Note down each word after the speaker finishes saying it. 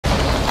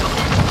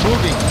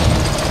Moving.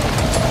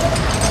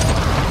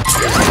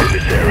 In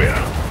this area.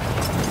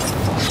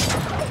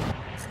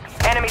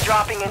 Enemy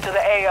dropping into the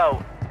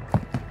AO.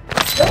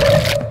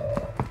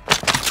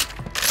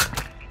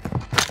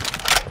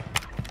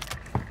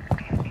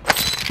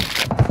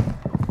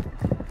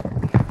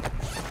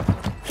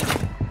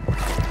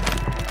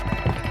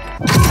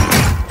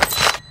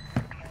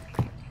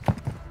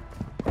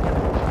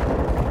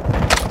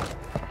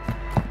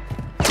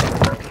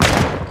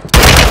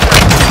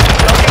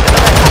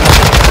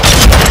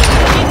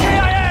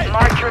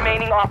 Marked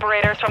remaining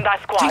operators from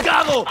that squad.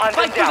 Chicago! Hunt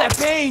them Fight for down. their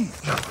pain!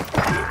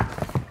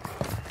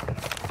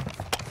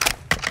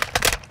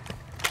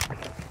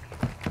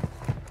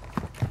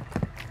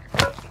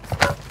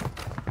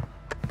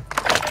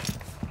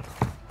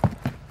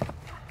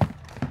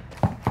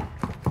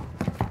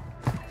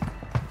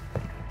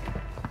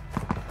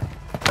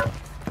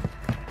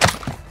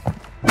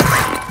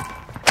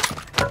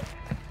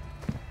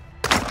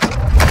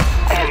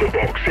 Armor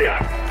box here.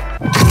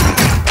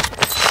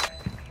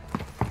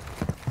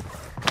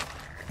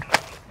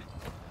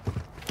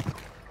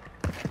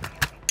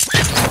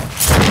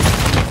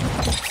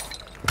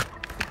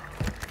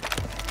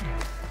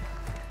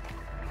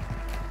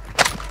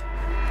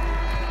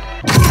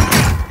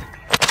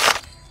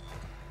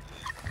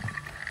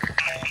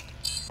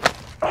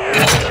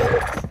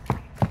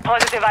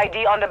 Positive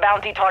ID on the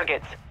bounty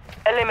targets.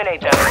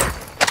 Eliminate them.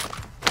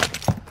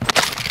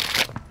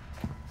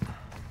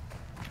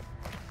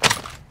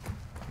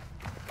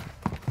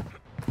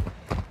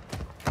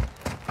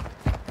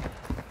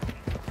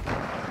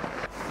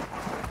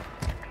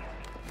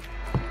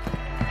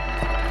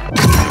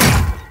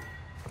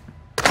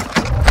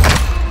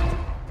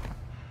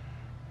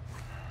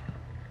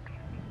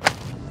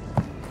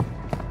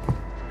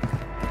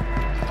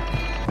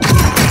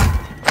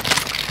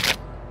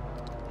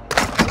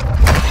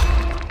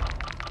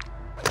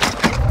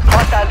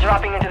 Hostiles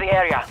dropping into the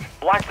area.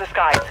 Watch the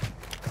skies.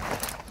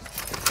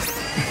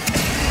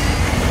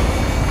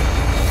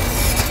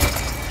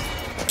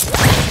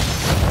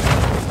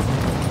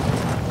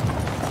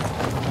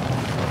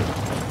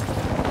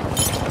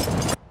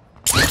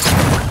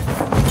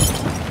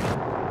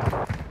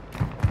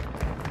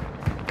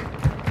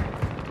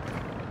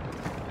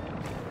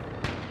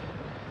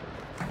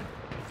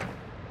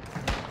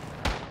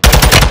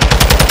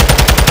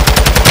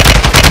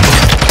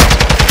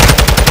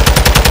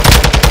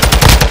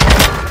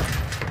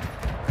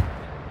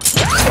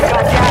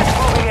 Got gas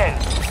moving in.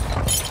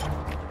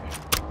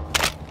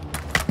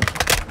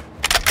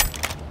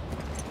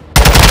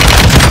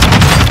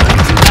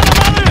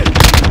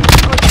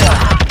 Good job.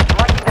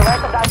 Marking the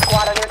rest of that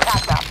squad on your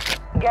attack map.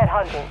 Get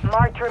hunting.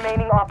 Marked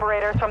remaining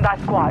operators from that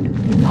squad.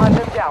 Hunt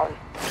them down.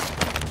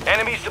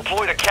 Enemies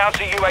deployed a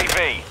counter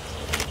UAV.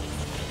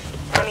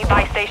 Enemy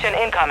buy station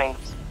incoming.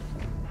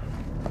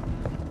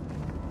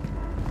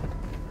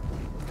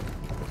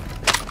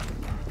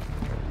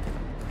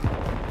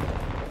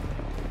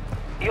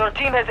 Your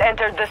team has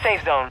entered the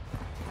safe zone.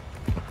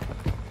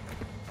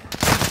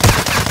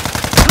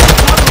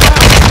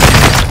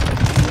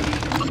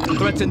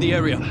 Threats in the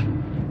area.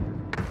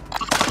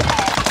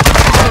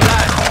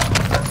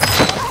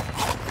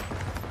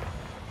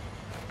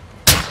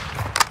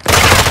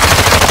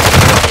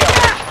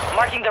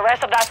 Marking the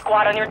rest of that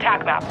squad on your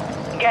attack map.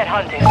 Get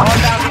hunting. All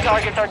bounty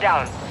targets are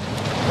down.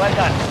 Well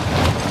done.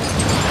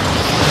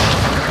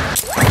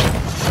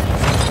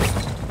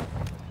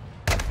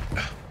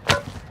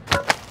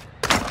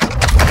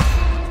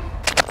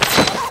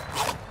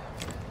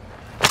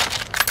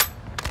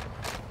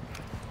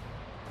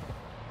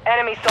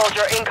 Enemy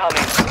soldier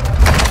incoming.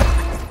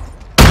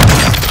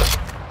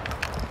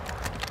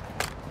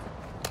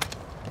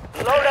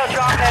 Loadout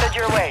drop headed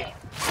your way.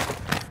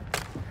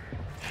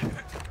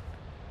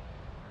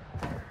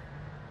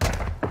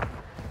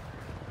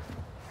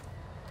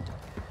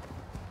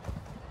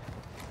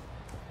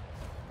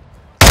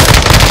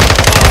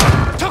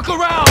 Took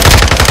around!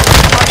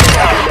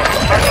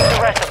 Marking the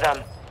rest of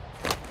them.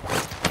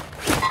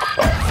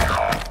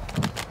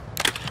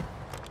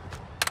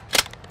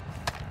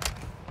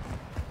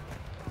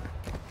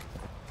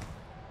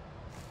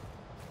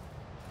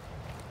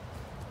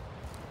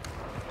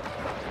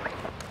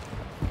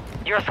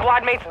 Your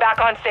squad mates back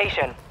on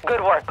station.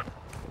 Good work.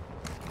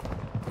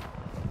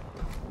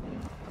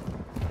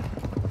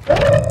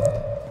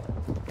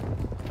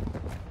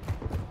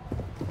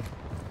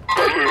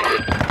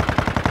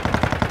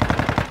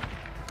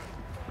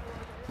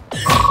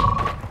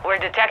 We're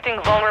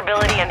detecting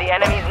vulnerability in the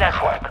enemy's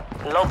network.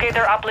 Locate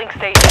their uplink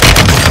station and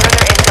secure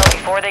their intel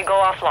before they go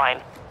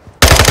offline.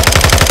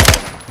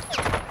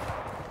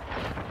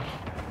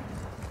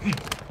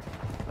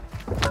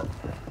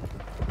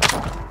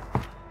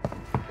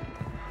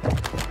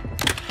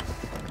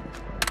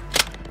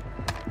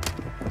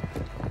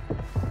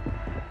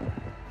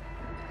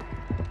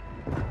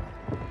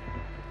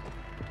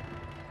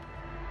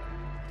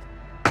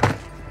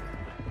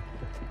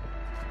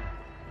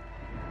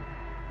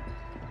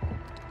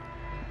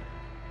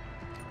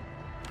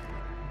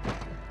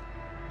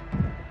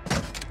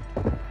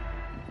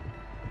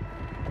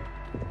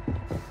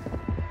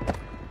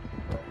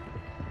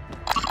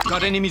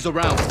 Got enemies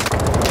around.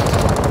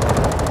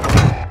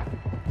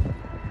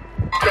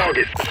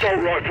 Targets,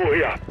 assault rifle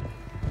here.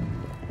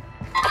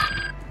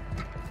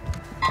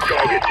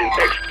 Targets in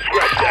X,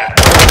 scratch that.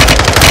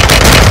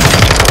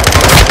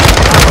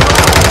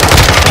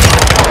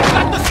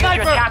 Got the Use your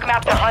sniper! attack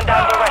map to hunt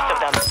down the rest of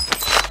them.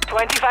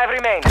 25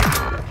 remain.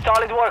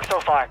 Solid work so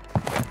far.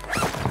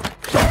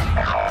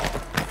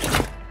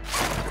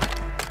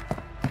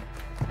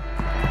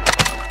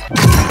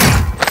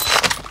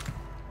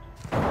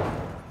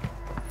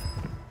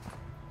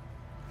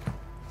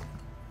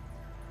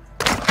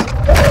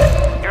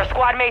 Your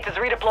squad mate is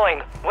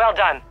redeploying. Well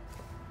done.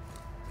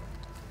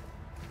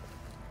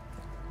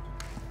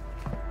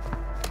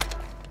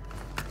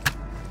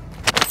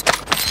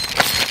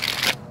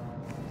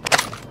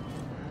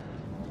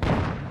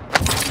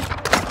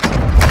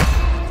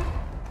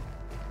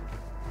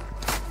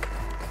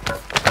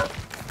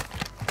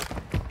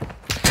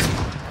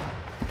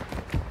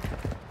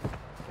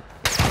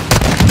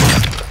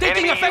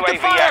 Taking Enemy effective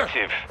UAV fire!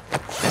 active.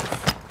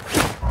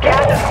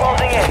 Gas is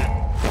closing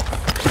in.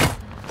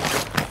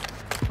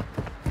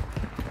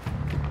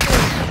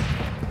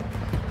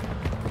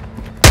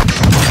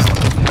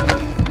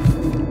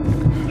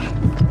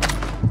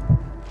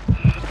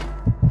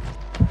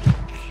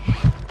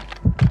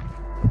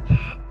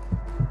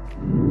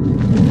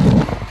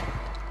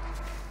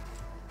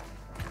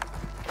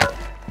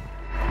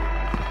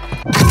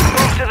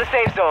 Move to the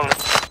safe zone.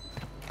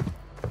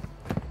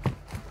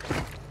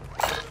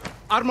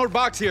 Armor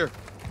box here.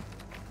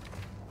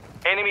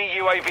 Enemy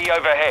UAV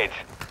overhead.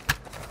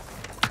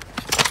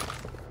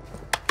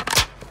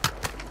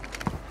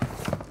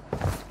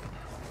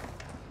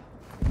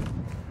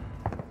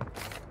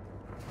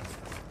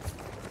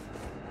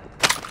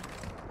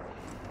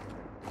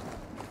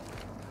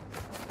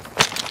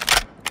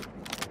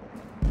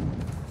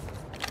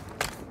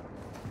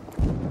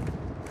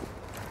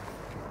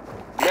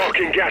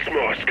 Marking gas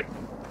mask.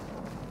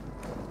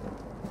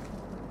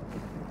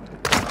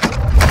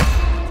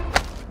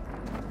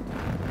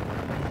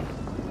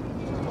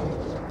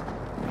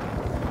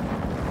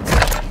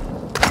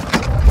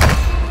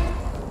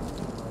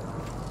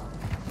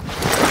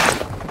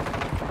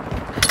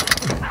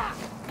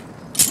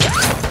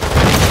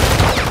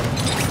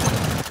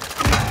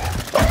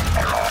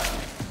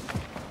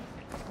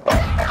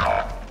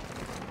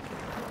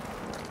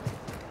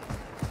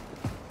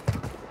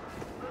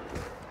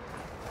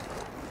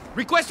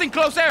 Requesting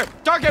close air.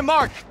 Target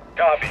marked.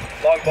 Copy.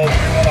 Longbow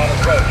 3-1 on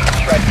approach.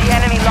 Strike. The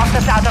enemy locked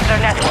us out of their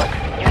network.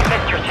 You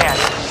missed your chance.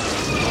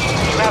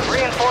 You have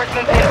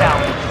reinforcements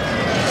inbound.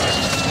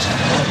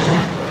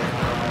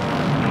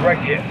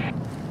 Correct hit.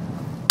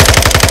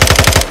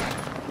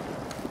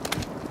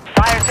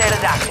 Fire sale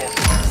is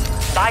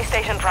active. Buy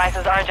station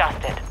prices are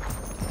adjusted.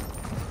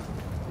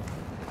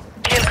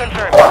 Kill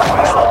confirmed.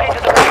 We've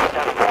located the rest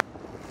of them.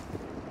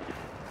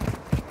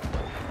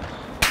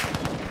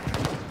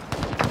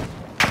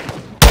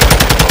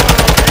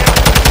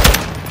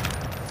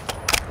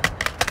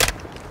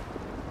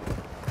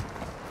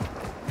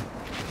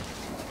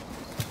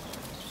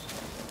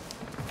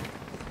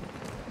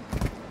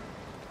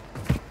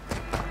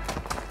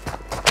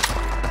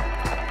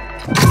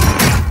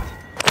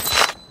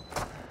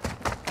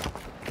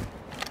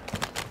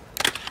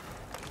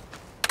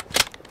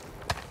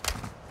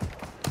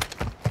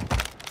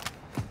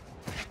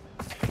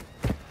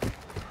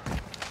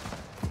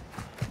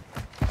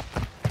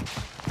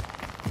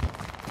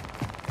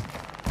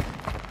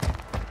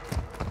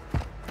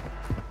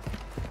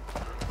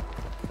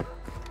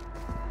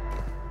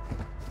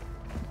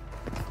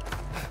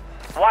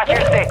 Watch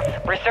your six.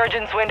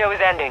 Resurgence window is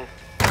ending.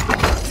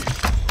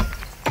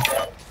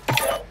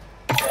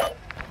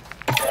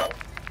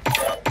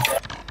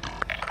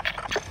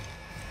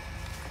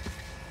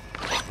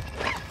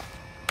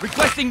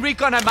 Requesting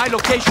recon at my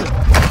location.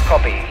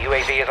 Copy.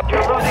 UAV is up.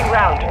 You're losing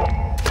ground.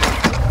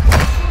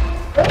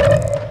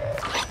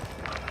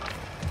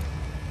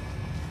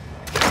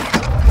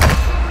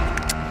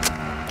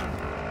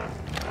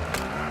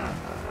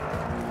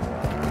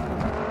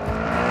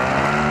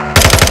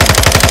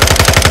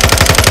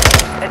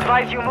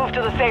 Advise you move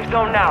to the safe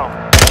zone now.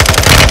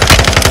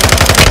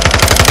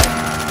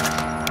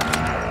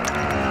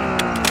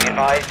 Be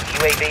advised,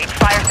 UAV.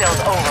 Fire sale's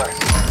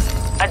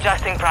over.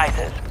 Adjusting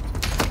prices.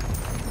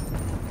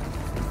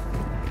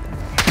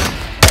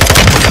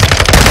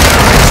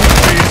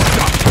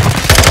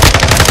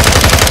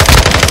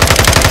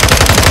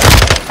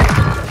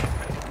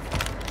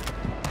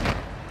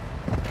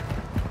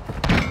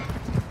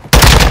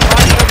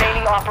 Find the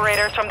remaining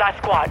operators from that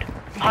squad.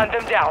 Hunt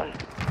them down.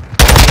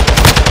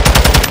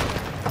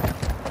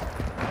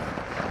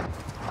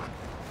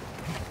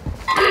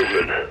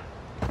 Moving.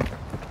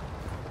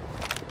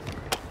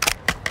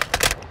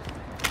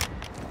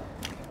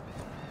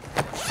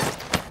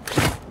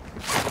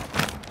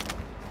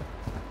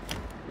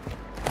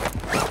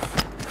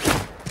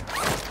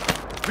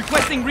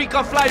 Requesting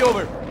recon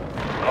flyover.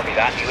 Copy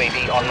that.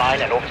 UAV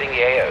online and orbiting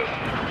the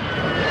AO.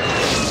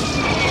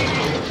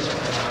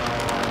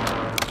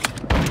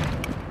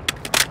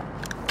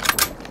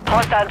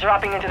 Hostile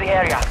dropping into the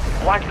area.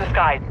 Watch the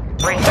skies.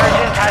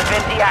 Resurgence has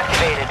been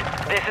deactivated.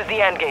 This is the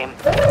endgame.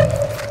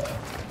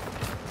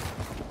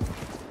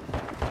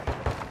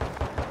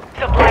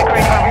 Supply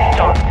crates are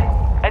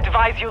restocked.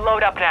 Advise you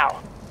load up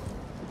now.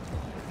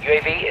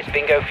 UAV is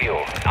bingo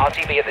fuel.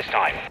 RTV at this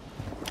time.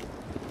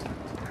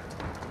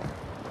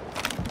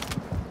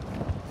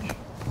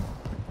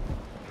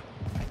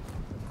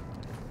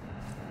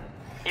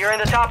 You're in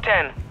the top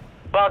 10.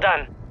 Well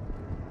done.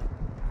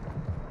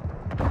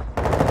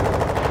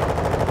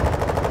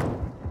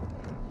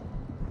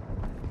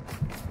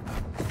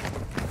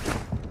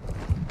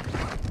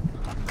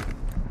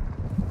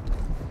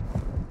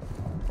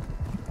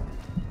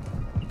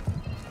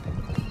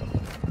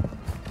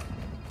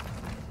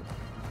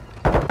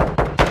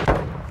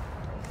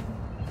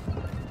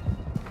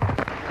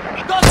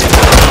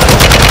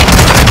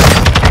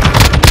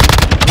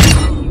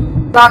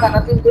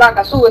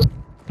 Placa, sube.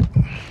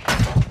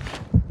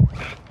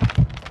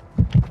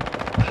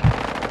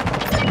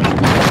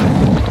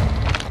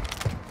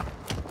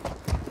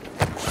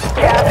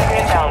 Gas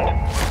inbound.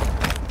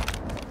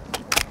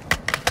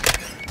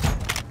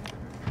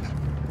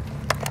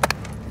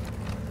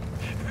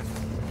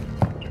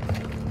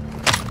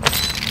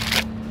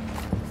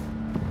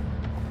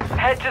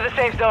 Head to the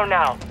safe zone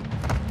now.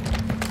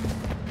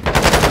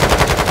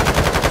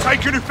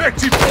 Take an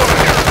effective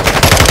fire!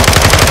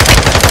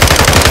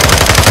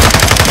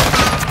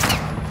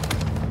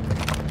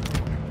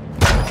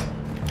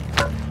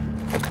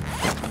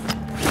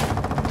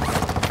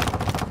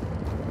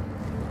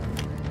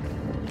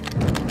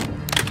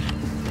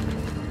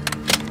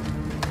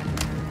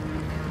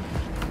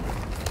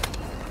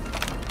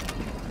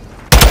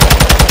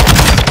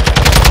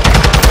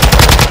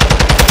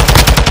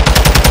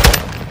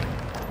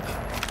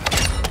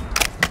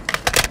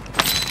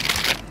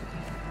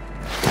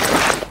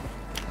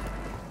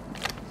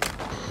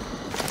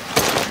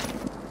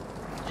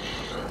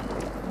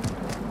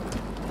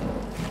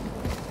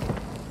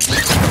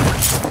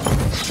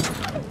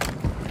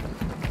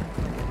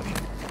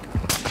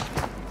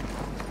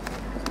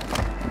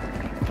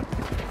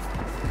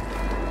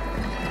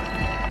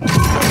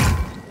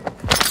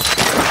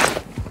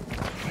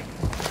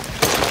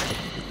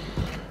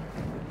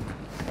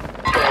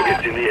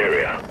 Targets in the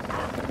area.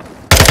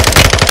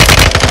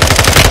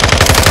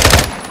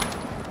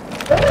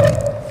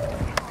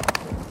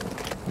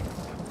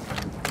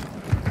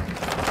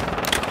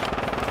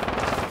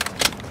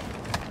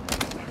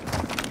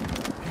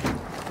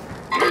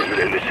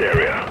 Movement in this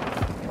area.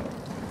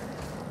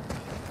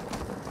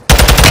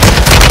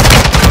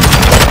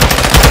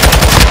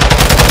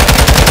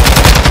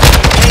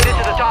 Made it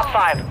to the top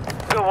 5.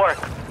 Good work.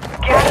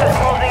 Gas is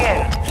closing in.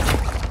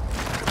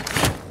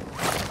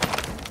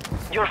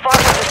 You're far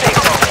from the safe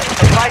zone.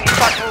 Advise you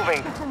start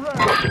moving.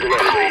 Possible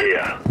enemy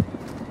here.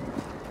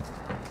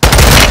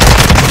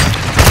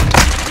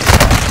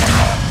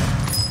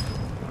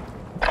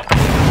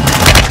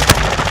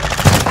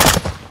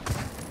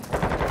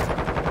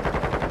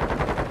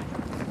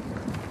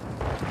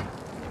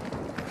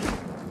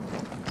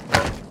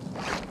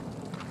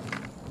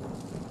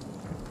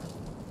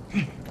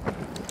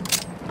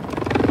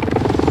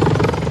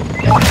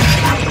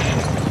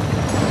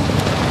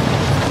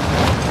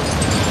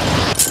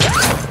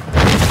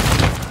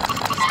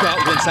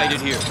 Scout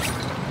one-sided here.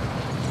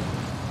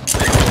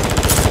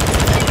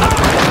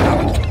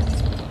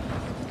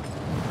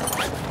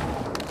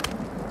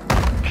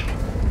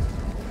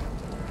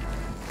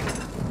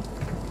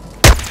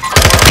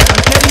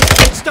 I'm getting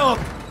fixed up!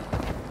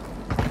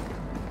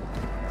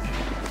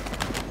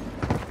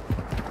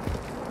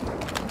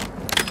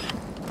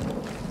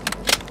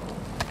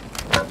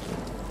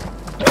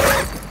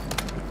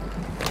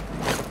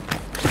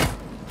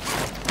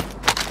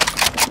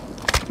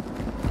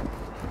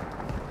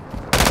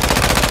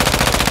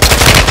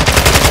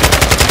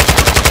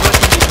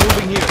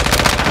 Moving here.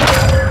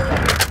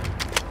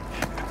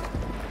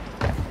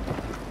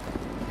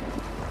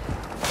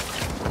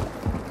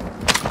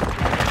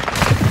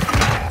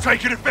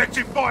 Taking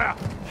effective fire.